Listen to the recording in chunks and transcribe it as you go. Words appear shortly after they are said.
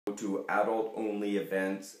to adult-only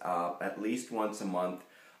events at least once a month.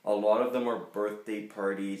 A lot of them are birthday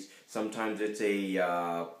parties. Sometimes it's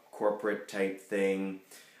a corporate type thing.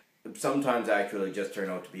 Sometimes actually just turn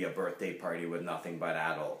out to be a birthday party with nothing but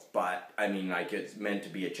adults. But, I mean, like, it's meant to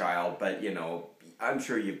be a child, but, you know, I'm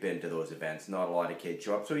sure you've been to those events. Not a lot of kids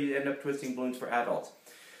show up, so you end up twisting balloons for adults.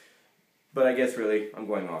 But I guess really, I'm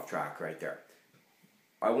going off track right there.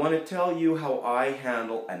 I want to tell you how I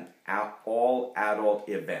handle an all-adult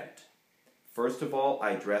event. First of all,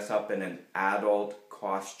 I dress up in an adult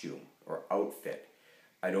costume or outfit.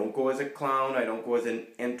 I don't go as a clown, I don't go as an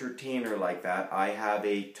entertainer like that. I have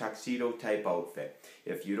a tuxedo type outfit.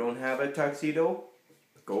 If you don't have a tuxedo,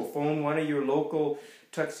 go phone one of your local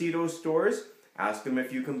tuxedo stores. Ask them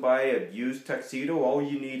if you can buy a used tuxedo. All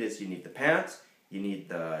you need is the pants, you need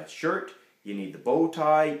the shirt, you need the bow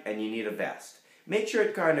tie, and you need a vest. Make sure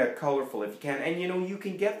it's kind of colorful if you can, and you know, you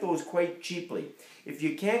can get those quite cheaply. If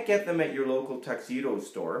you can't get them at your local tuxedo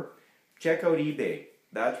store, check out eBay.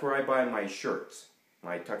 That's where I buy my shirts,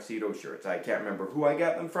 my tuxedo shirts. I can't remember who I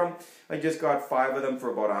got them from. I just got 5 of them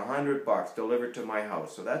for about $100 delivered to my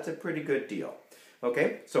house, so that's a pretty good deal.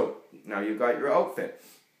 Okay, so now you've got your outfit.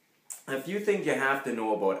 A few things you have to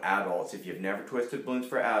know about adults if you've never twisted balloons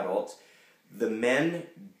for adults. The men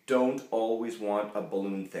don't always want a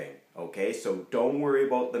balloon thing, okay? So don't worry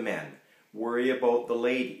about the men. Worry about the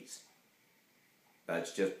ladies.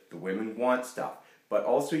 That's just, the women want stuff. But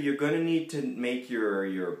also you're going to need to make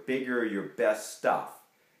your bigger, your best stuff,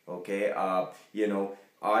 okay? You know,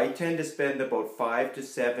 I tend to spend about 5 to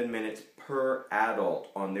 7 minutes per adult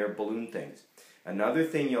on their balloon things. Another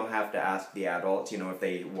thing you'll have to ask the adults, you know, if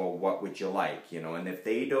they, well, what would you like, you know, and if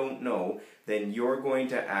they don't know, then you're going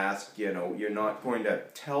to ask, you know, you're not going to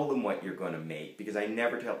tell them what you're going to make, because I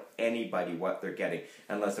never tell anybody what they're getting,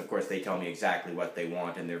 unless, of course, they tell me exactly what they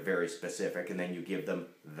want and they're very specific, and then you give them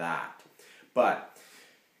that. But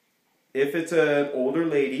if it's an older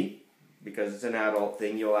lady, because it's an adult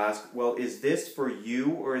thing, you'll ask, well, is this for you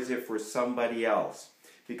or is it for somebody else?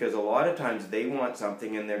 Because a lot of times they want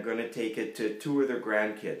something and they're going to take it to 2 of their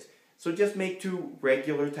grandkids. So just make 2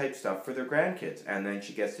 regular type stuff for their grandkids, and then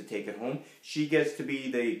she gets to take it home. She gets to be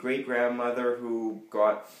the great-grandmother who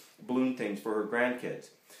got balloon things for her grandkids.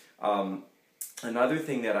 Another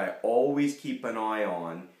thing that I always keep an eye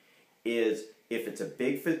on is if it's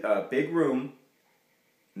a big room,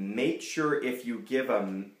 make sure if you give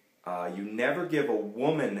you never give a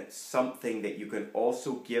woman something that you can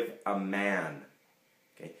also give a man.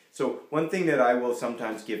 Okay. So one thing that I will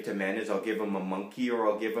sometimes give to men is I'll give them a monkey, or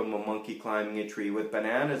I'll give them a monkey climbing a tree with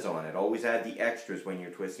bananas on it. Always add the extras when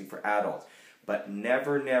you're twisting for adults. But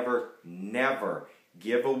never, never, never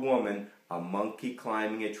give a woman a monkey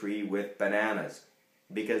climbing a tree with bananas.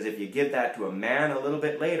 Because if you give that to a man a little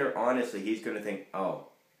bit later, honestly, he's going to think, oh,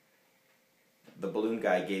 the balloon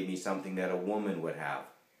guy gave me something that a woman would have.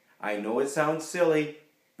 I know it sounds silly,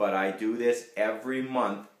 but I do this every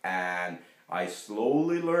month, and I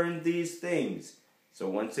slowly learned these things. So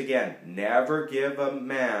once again, never give a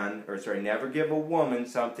never give a woman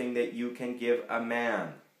something that you can give a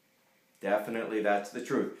man. Definitely, that's the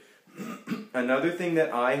truth. Another thing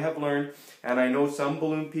that I have learned, and I know some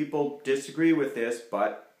balloon people disagree with this,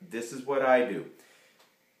 but this is what I do.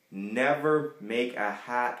 Never make a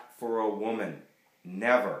hat for a woman.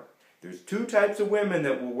 Never. There's 2 types of women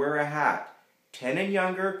that will wear a hat. 10 and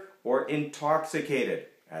younger, or intoxicated,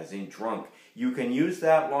 as in drunk. You can use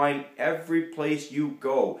that line every place you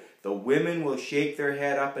go. The women will shake their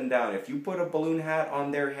head up and down. If you put a balloon hat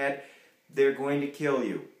on their head, they're going to kill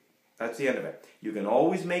you. That's the end of it. You can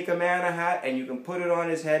always make a man a hat, and you can put it on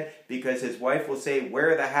his head, because his wife will say,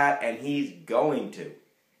 wear the hat, and he's going to.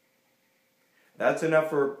 That's enough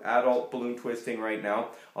for adult balloon twisting right now.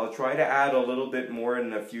 I'll try to add a little bit more in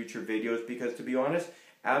the future videos, because to be honest,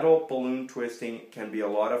 adult balloon twisting can be a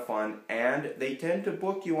lot of fun, and they tend to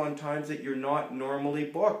book you on times that you're not normally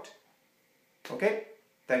booked. Okay?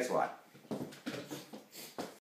 Thanks a lot.